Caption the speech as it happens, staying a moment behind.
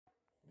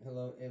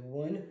Hello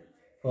everyone,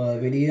 for a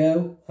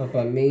video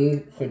from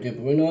me, Quinton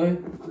Bruno.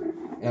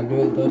 I'm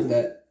doing books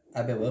that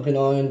I've been working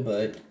on,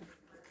 but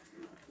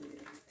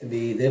to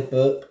be this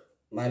book,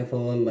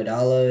 Mindful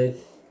Mandala,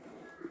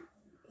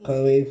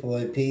 Coloring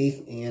for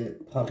Peace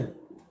and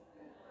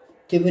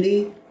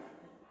Positivity.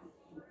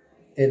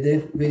 In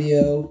this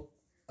video,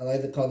 I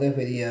like to call this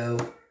video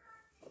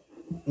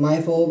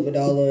Mindful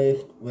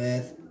Mandalas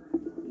with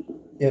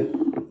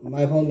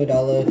Mindful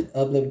Mandalas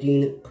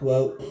uplifting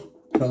quote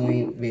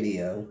coloring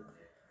video.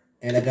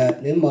 And I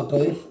got new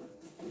markers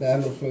that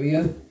I'm going to show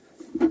you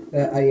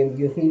that I am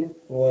using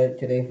for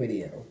today's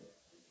video.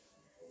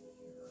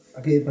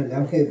 Okay, but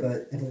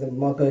this is the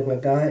markers I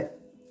got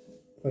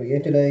for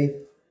yesterday.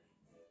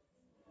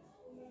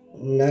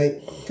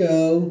 Night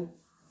show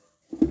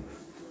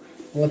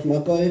with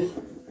markers.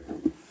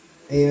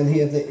 And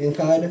here's the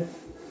inside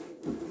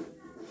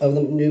of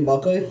the new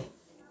markers.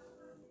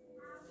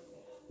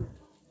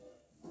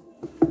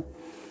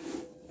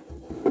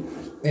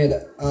 And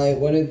I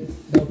wanted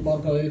those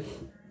markers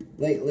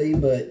lately,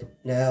 but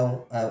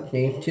now I've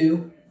changed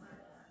to.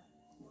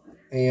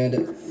 And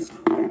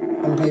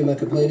I'm going to my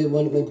completed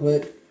one real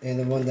quick, and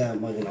the one that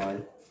I'm working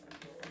on.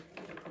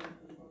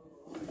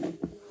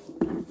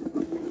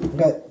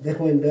 Got this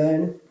one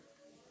done.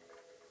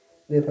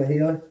 This one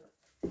here.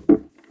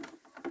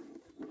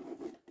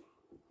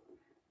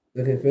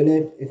 This is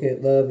finished. It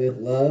says love is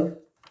love.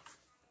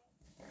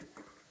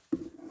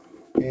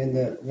 And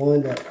the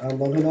one that I'm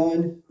working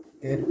on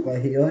is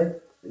right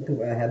here. This is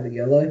where I have the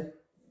yellow.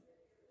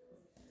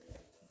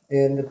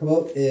 And the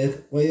quote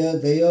is, where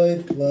there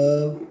is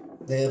love,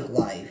 there's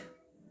life.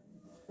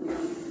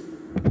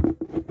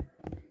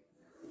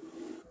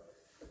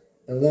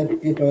 And let's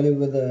get started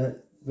with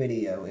the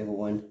video,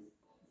 everyone.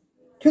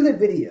 To the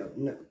video.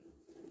 No.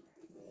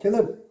 To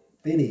the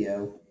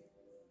video.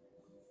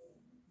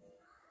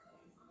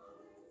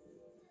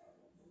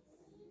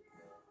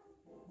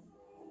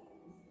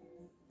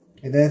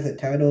 And that's the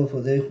title for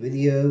this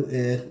video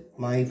is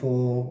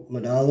Mindful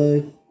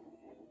Mandalas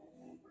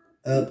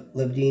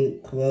Uplifting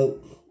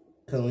Quote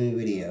Coloring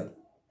Video.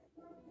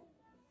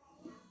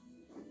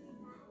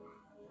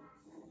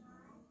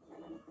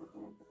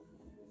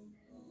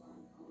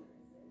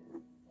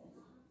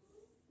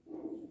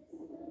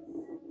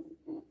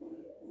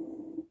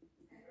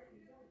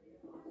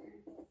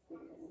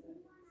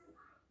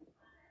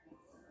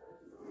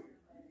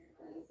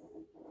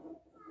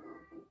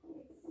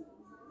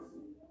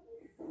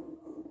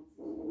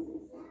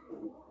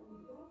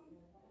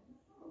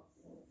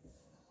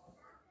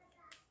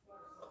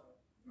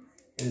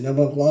 And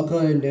number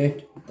vlogger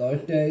next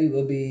Thursday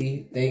will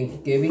be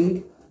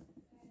Thanksgiving.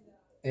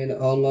 And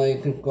all my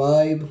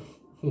subscribers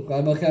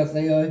out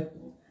there,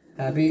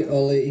 happy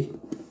early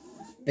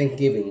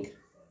Thanksgiving.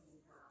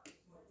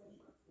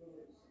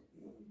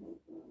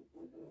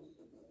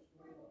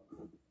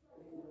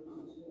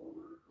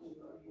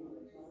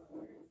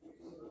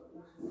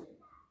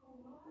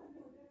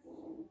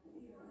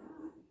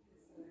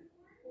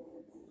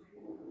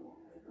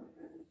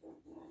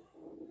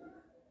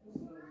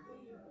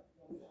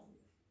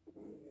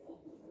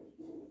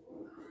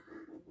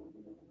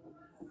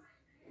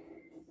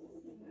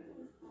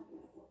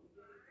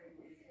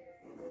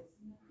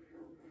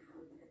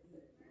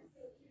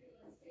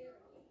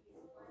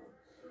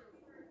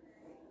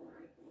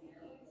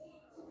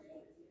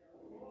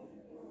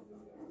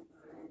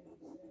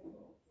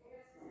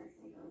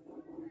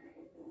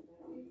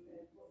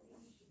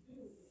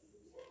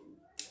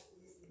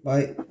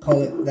 Might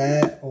call it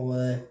that,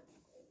 or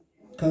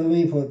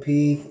Coloring for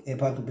Peace and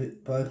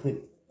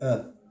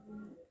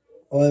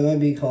or it might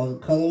be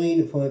called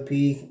Coloring for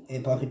Peace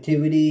and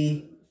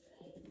Positivity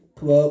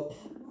quote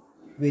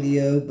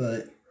video,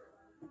 but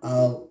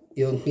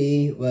you'll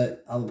see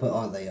what I'll put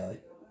on there.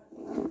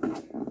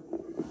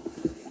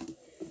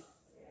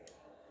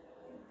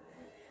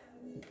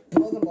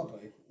 Throw the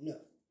markers. No,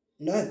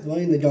 not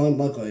throwing the drawing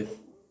markers.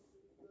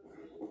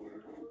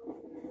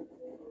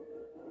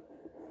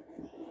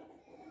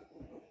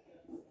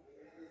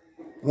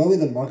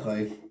 Throwing the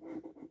markers.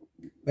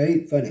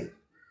 Very funny.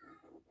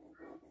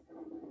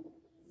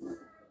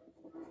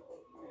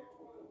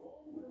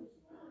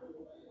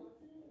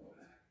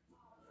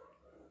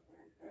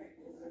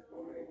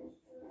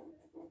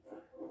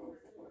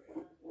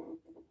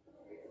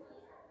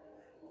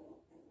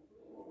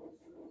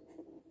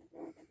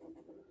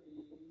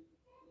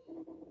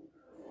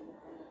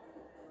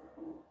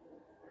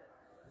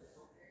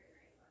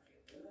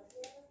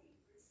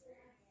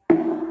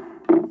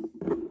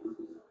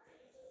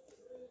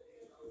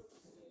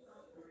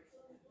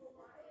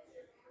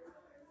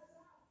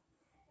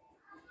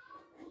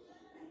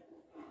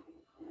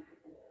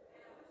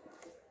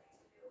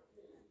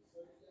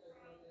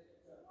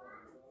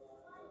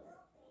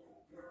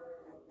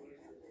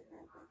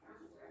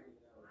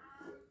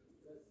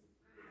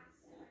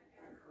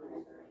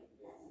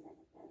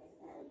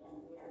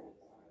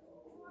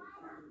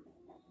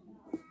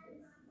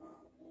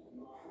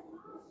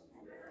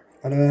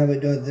 I know I haven't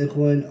done this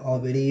one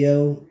on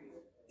video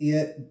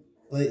yet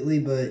lately,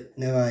 but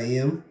now I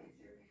am.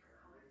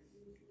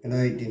 And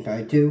I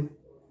decided to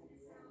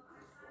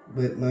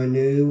with my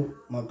new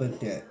Muppet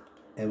set,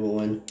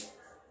 everyone.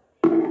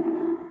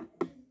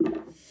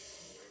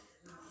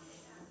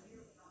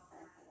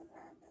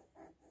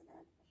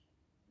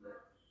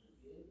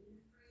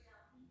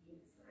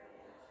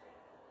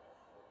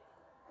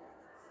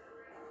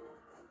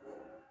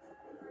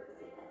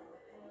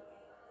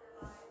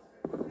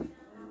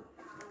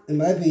 It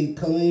might be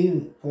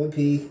coloring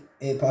 4-piece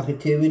and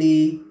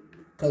positivity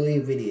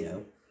coloring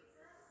video.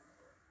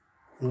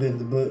 There's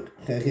the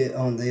book ticket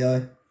on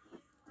there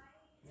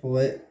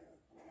for it.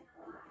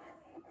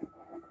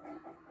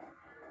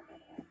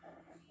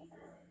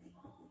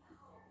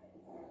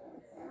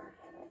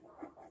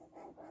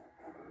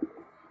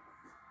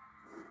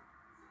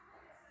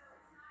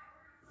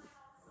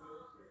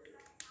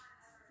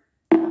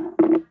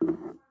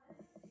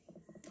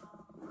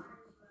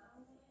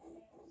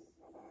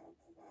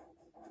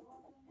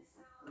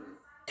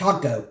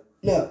 Taco.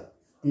 No,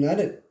 not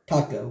a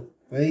taco.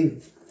 Very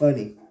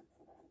funny.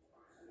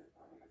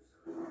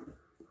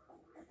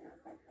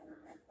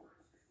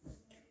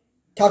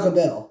 Taco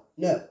Bell.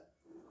 No.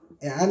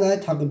 Yeah, I'm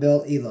not Taco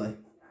Bell either.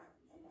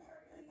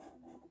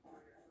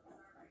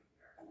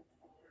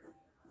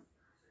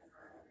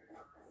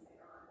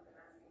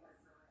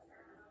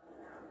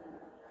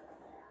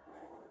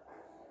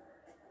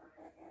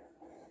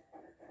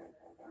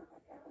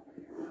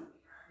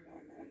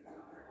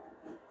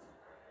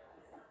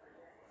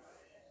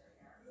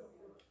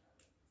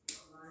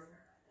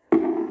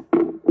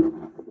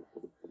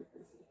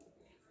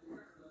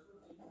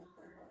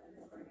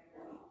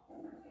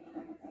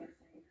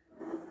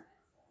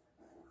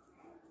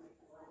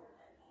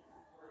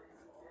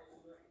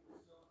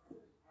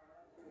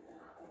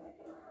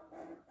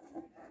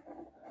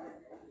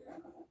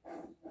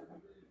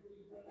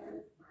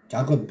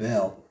 Taco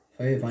Bell.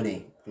 Very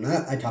funny. I'm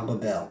not a Taco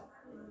Bell.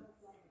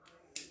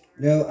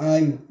 No,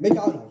 I'm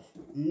McDonald's.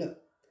 No,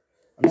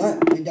 I'm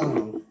not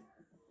McDonald's.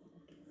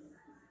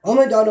 I'm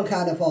McDonald's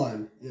kind of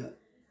farm. Yeah,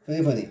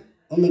 very funny.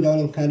 I'm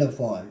McDonald's kind of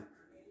farm.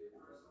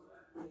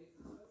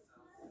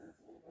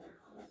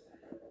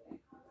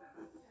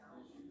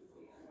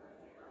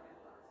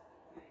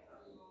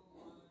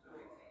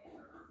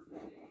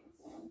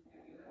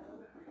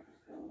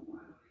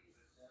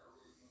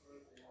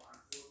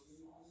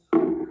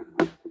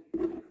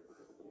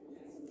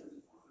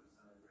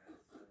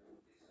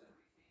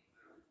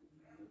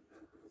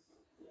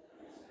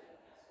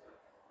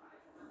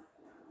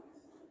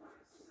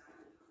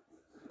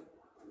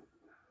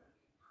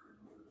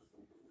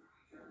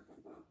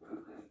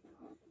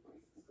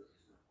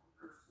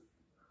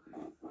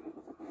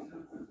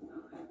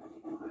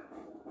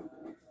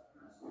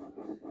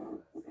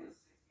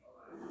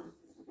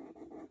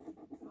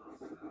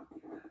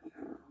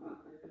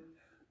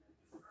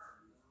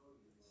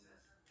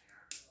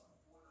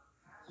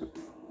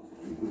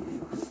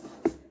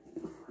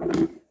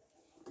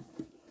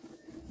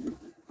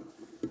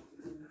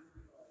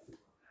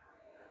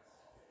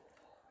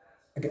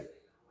 Okay,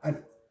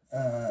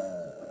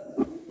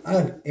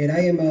 and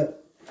I am a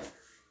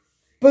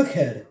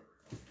bookhead.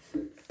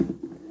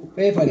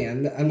 Very funny.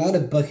 I'm not a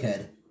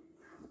bookhead.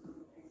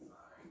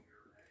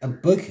 A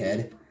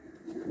bookhead.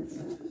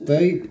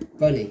 Very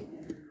funny.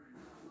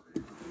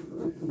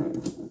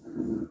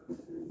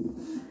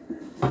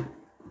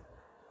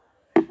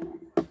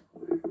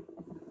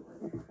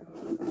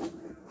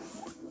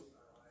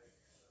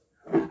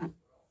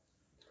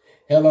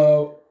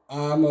 Hello,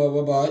 I'm a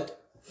robot.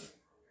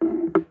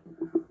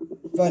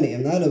 Funny,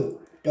 I'm not a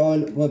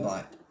darn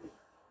robot.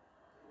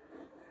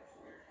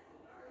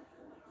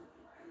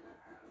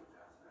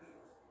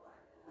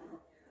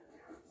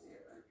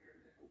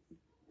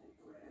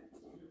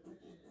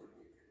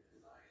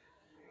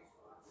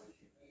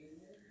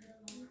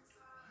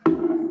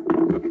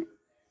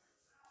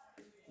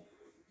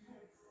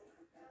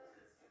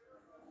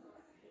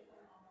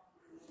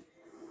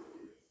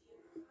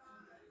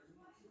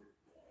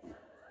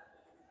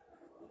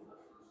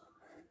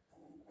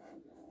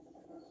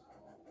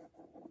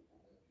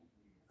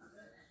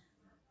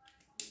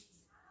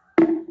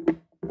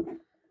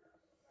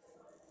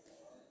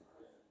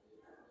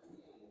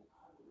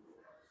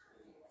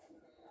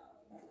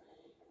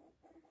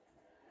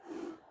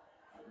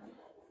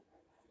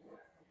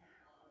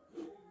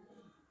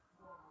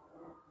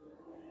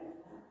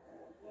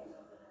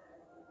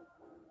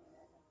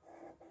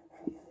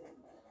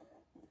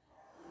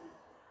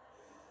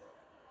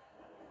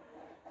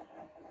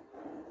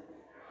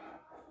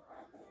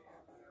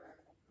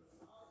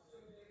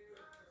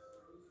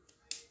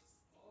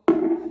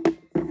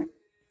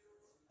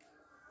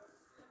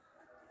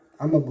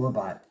 I'm a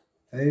robot.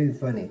 Very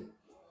funny.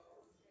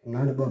 I'm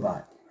not a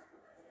robot.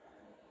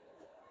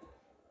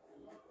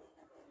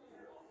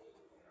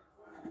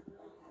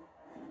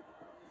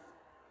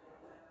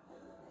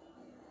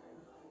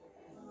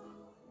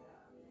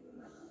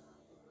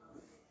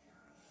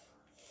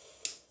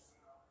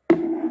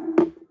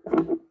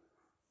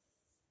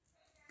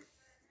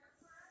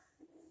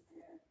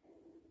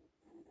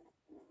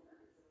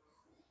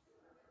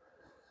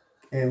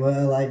 And what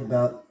I like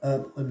about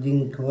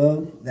uplifting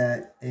quote,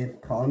 that it's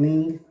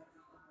calming,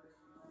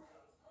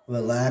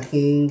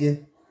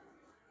 relaxing,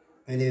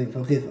 and then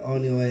focus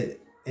on your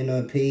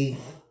inner peace,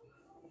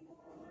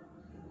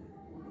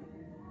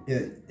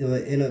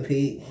 your inner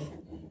peace,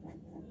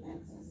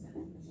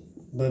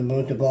 but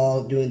most of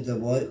all, doing the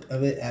work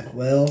of it as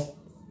well.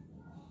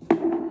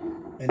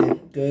 And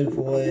it's good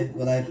for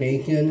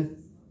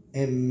relaxation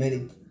and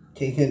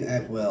meditation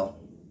as well.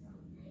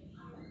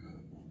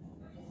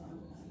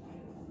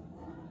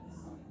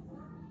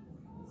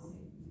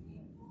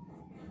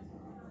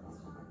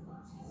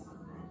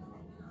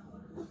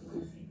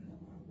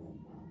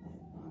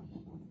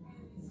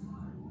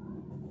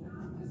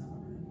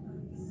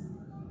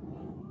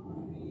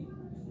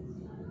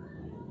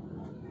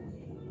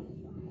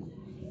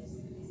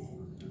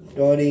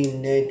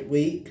 Starting next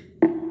week,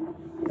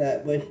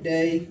 that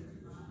Wednesday,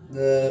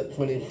 the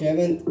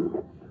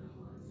 27th,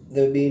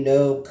 there'll be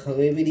no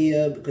color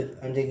video because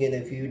I'm taking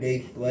a few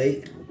days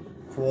break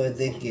for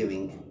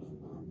Thanksgiving.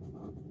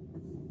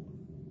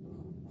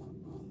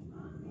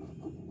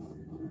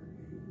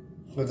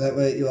 So that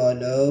way you all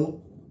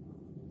know,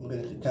 I'm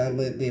going to spend time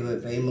with my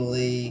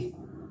family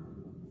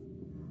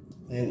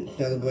and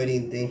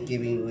celebrating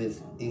Thanksgiving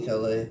with each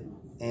other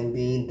and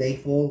being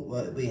thankful for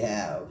what we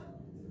have.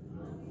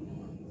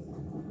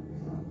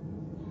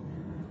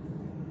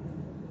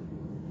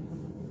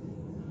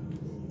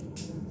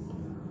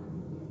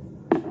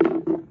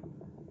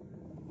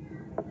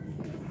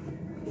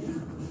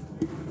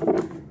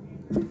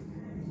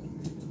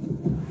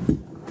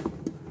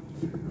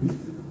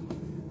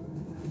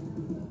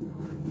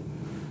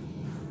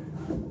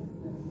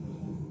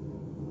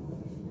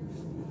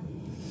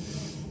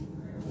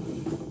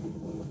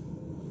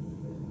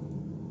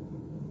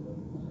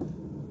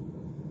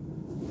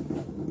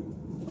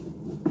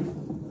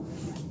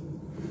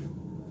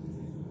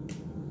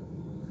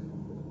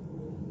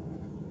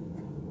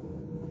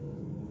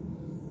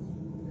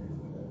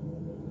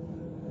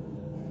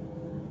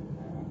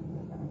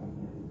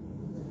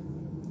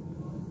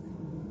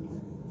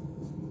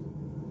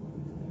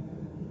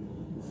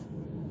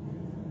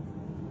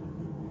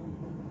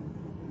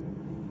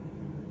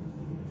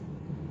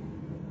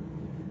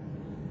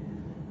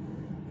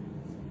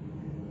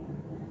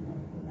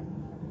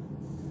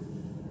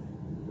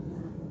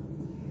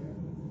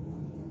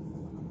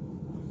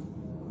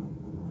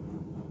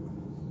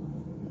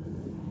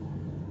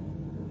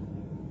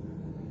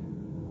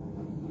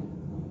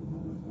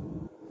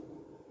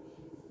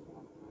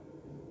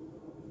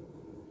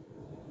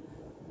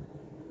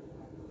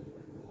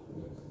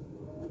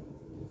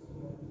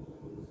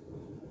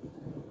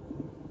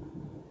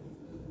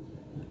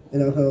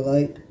 And also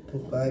like,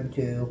 subscribe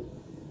to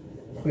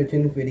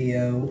Christian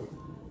video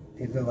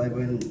if you like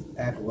one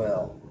as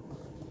well.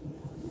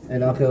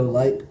 And also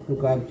like,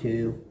 subscribe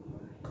to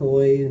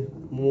Koi's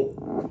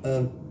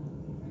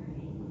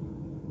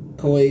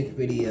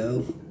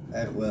videos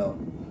as well.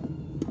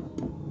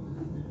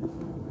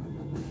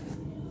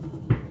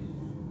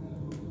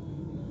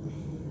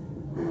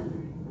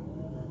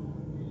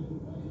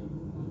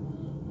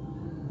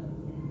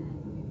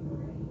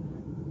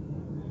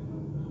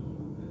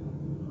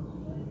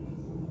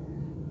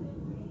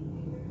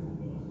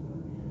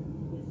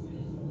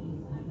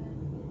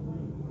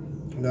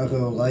 And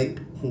also like,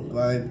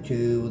 subscribe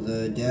to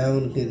the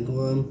Down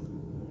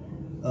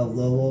Syndrome of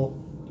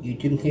Lowell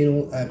YouTube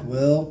channel as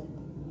well.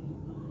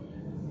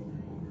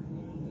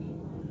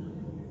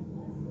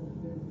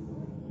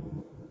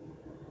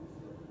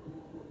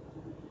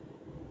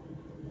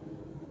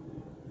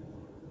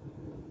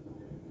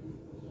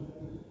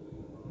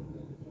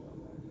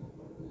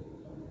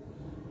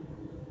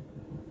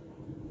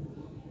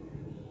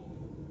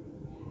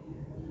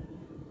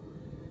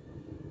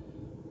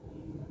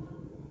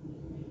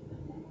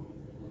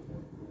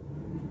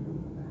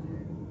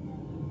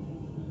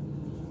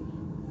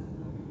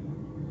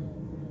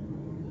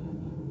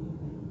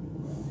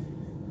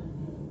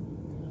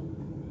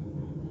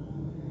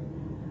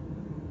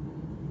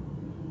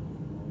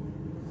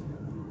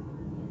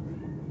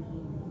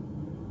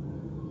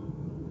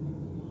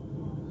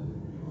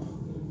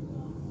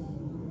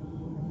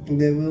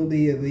 There will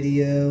be a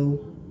video,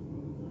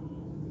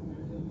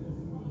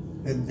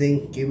 a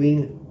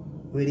Thanksgiving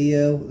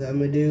video that I'm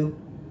gonna do.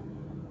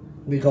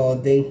 We call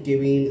it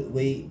Thanksgiving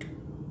week.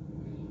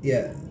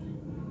 Yeah,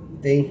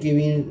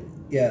 Thanksgiving.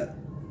 Yeah,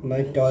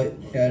 might start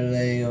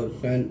Saturday or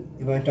Sunday.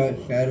 It might start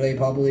Saturday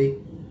probably.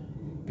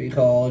 Be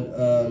called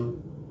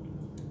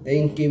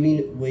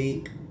Thanksgiving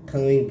week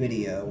coloring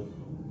video.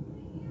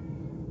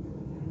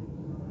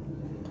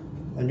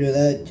 I'll do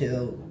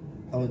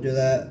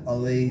that all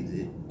the way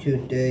to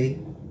Tuesday,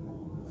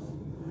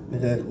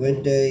 because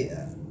Wednesday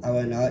I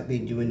will not be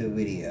doing the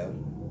video.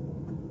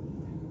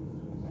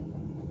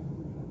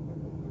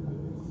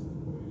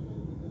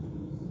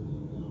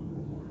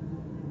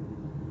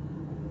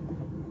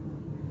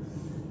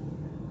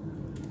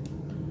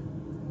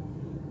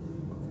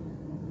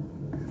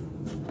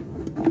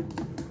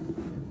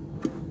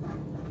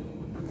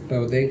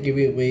 So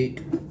Thanksgiving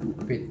week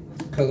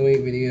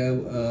coloring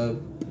video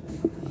of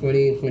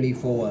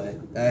 2024.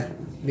 That'll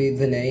be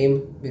the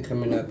name be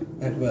coming up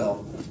as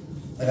well.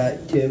 I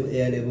got 2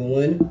 in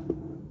everyone.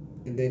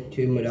 And then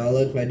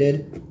 $2 I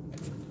did.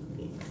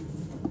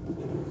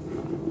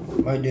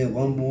 I did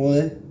one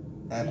more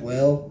as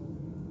well.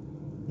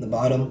 The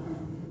bottom.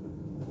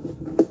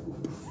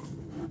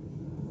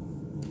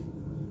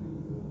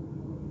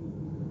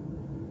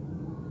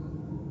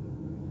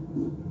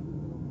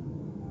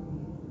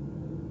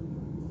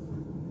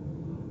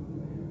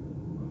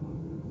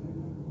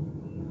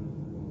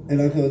 And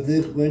also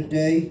this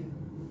Wednesday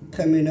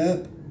coming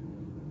up,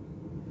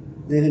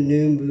 there's a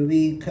new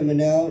movie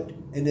coming out,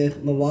 and it's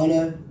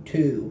Moana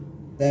 2.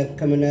 That's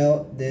coming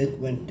out this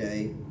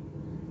Wednesday.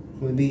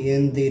 We'll be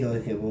in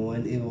theaters,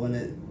 everyone, if you want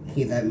to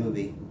see that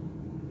movie.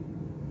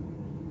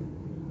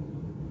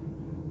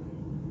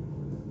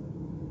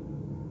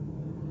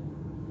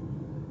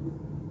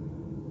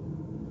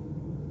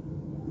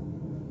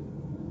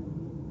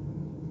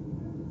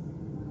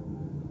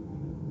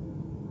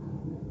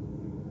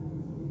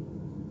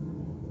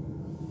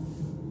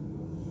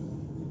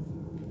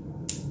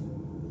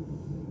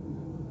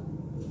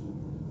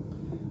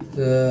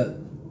 The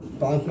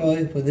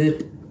sponsor for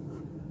this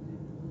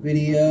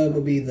video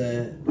will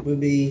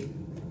be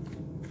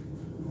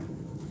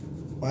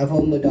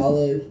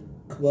 $500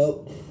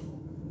 quote,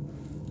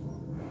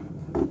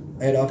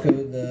 and also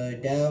the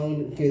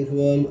Down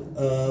syndrome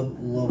of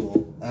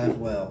Global as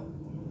well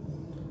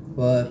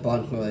for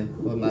sponsor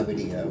for my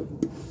video.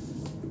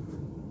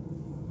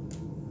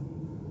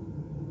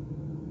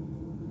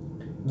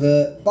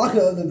 The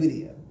sponsor of the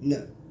video,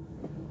 no,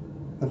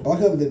 the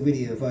sponsor of the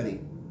video, funny.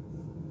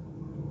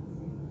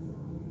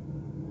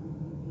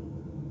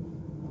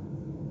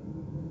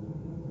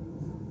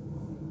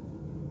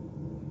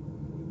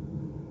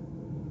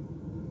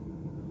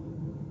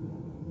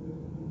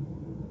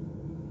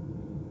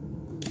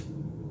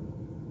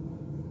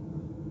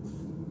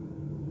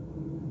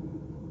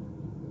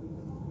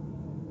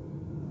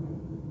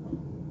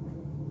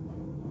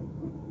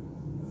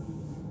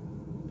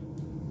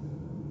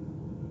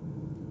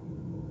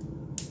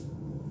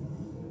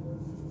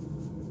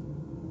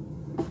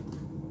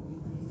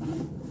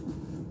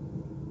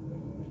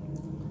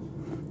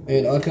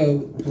 And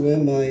also for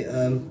my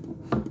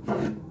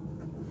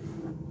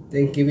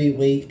Thanksgiving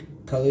week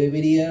color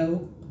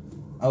video,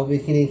 I'll be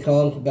singing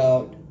songs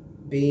about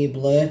being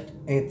blessed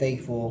and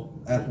thankful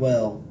as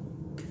well.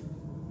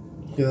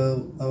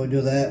 So I will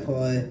do that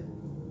for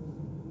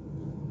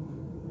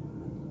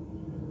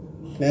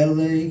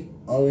Saturday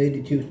all the way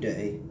to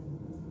Tuesday.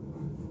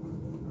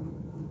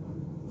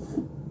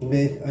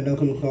 With I know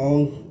some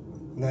songs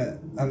that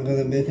I'm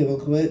gonna mention real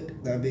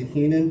quick that I'll be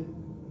singing.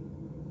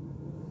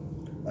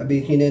 I'll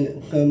be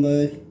singing so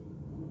much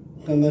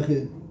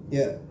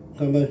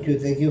to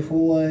thank you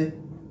for.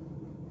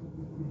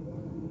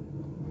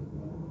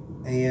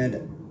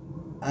 And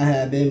I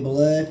have been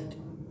blessed.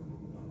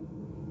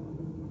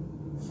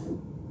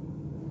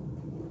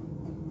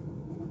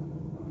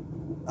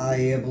 I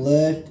am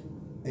blessed,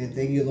 and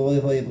thank you,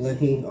 Lord, for your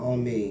blessings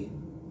on me.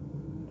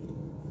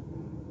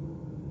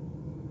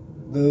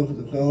 Those are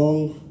the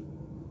songs.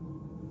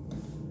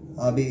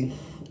 I'll be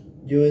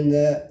doing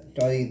that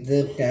starting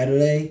this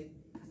Saturday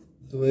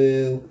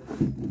through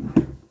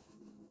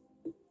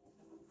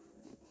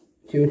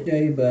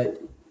Tuesday,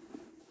 but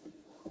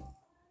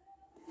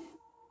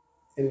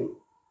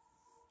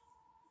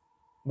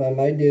I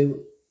might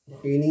do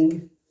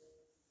painting,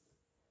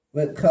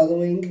 but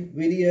coloring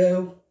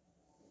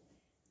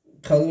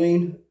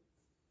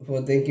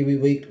for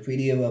Thanksgiving week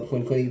video of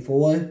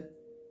 2024,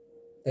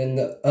 and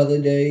the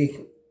other day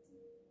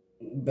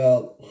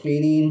about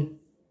singing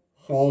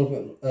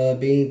songs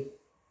being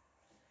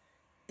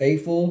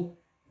thankful,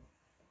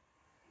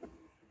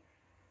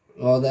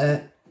 all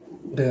that.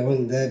 But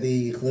wouldn't that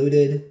be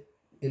included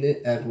in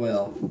it as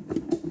well?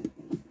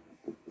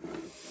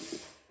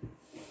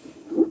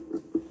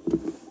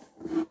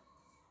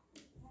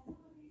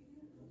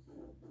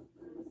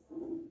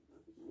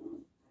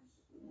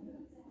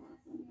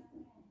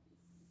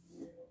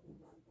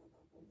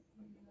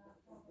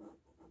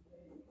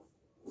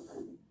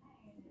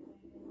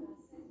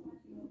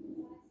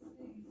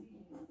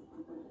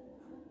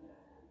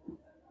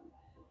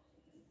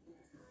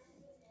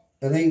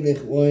 I think this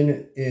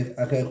one is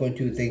I just want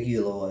to thank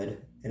you, Lord,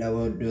 and I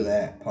will do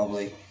that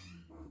probably.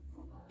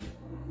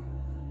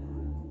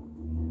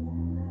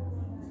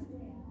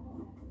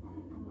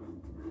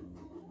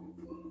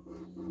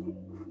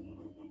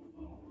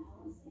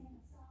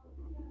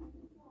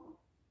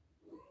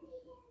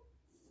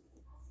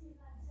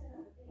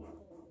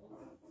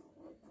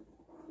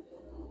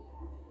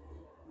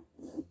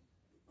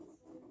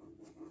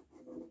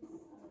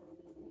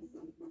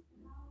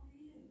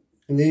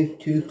 And then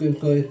two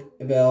scriptures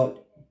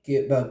about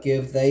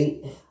give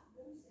thanks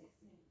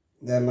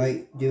that I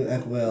might do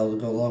as well to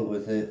go along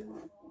with it.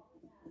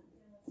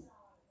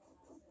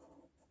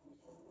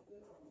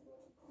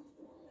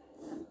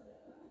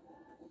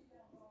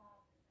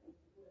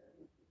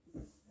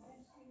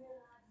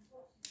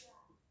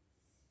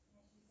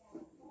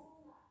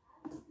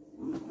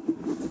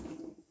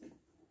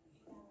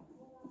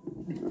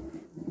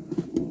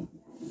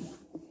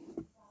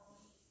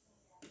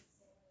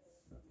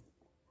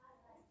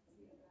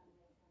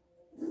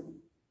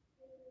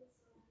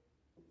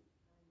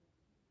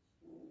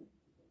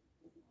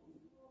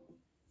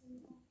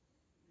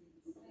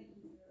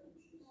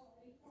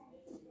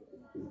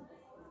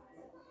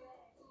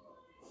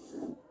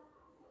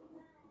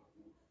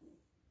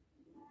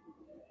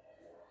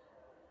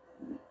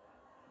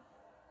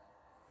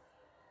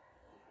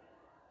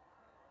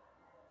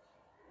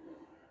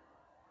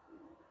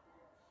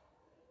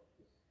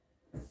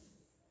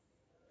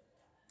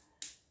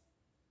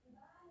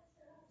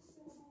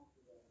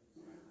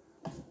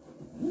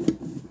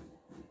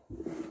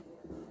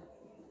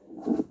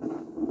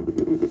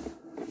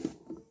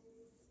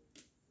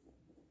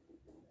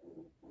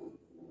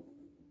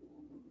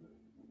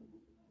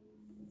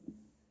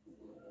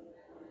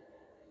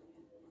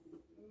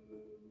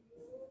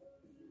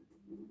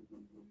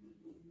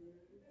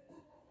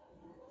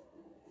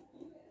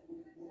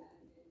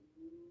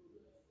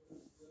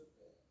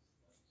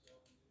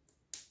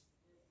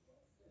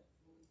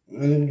 I'm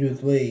gonna do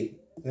 3.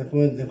 This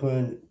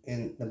one,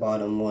 and the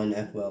bottom one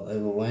as well,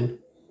 everyone.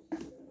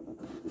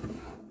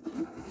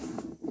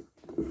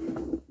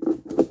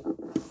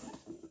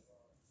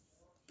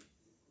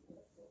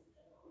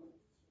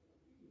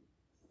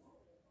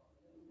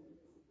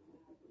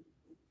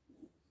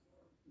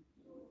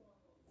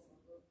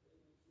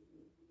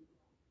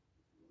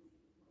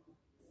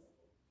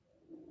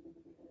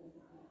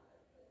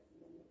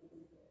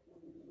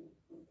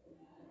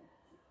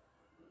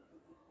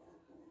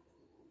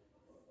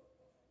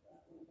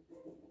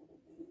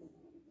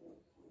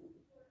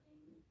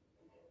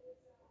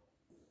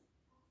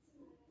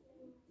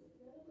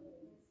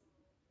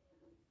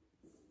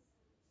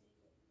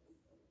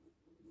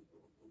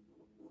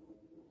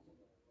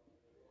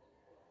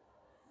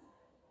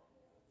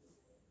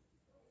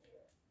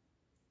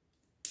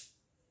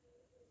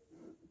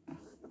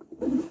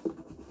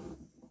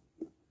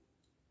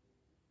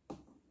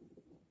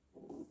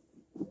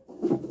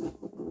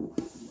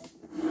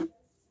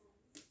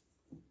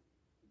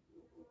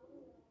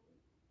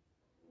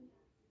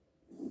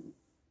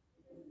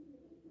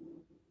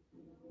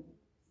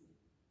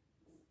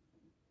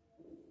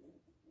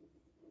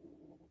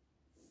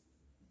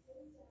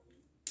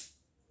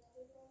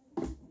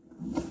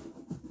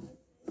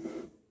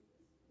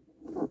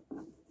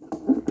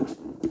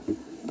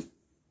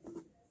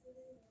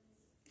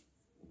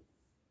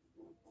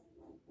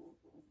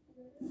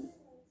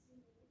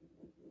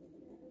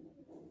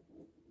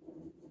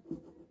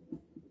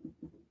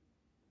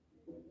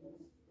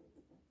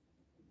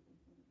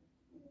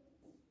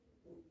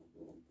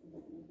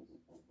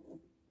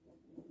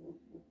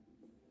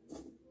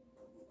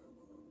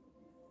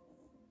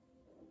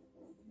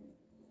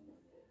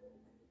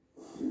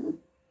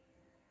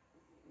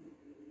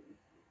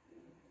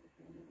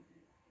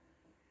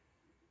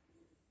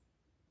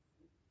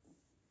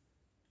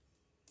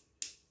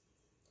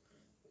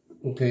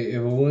 Okay,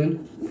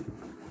 everyone.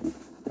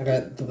 I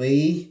got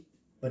 3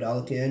 with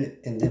all 10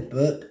 in this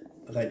book.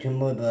 I got 2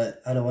 more,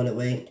 but I don't want to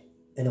waste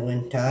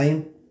anyone's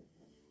time.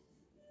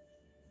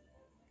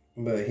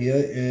 But here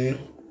is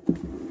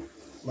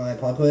my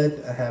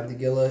apocalypse. I have to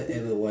kill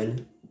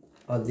everyone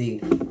of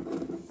these.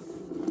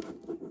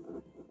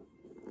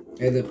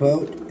 And the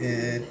quote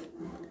is,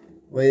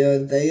 where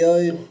they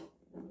are,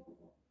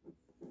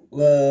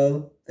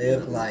 love,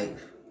 there's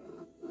life.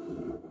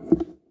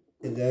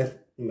 And that's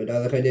what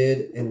I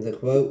did in the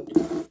quote.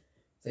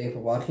 Thanks for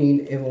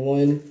watching,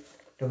 everyone.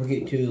 Don't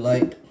forget to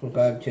like,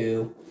 subscribe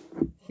to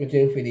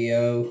this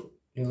video,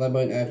 and like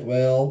button as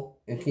well.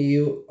 And see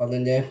you on the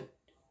next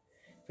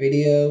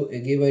video.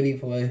 And get ready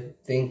for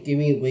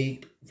Thanksgiving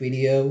week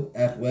video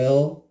as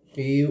well.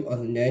 See you on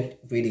the next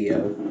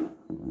video.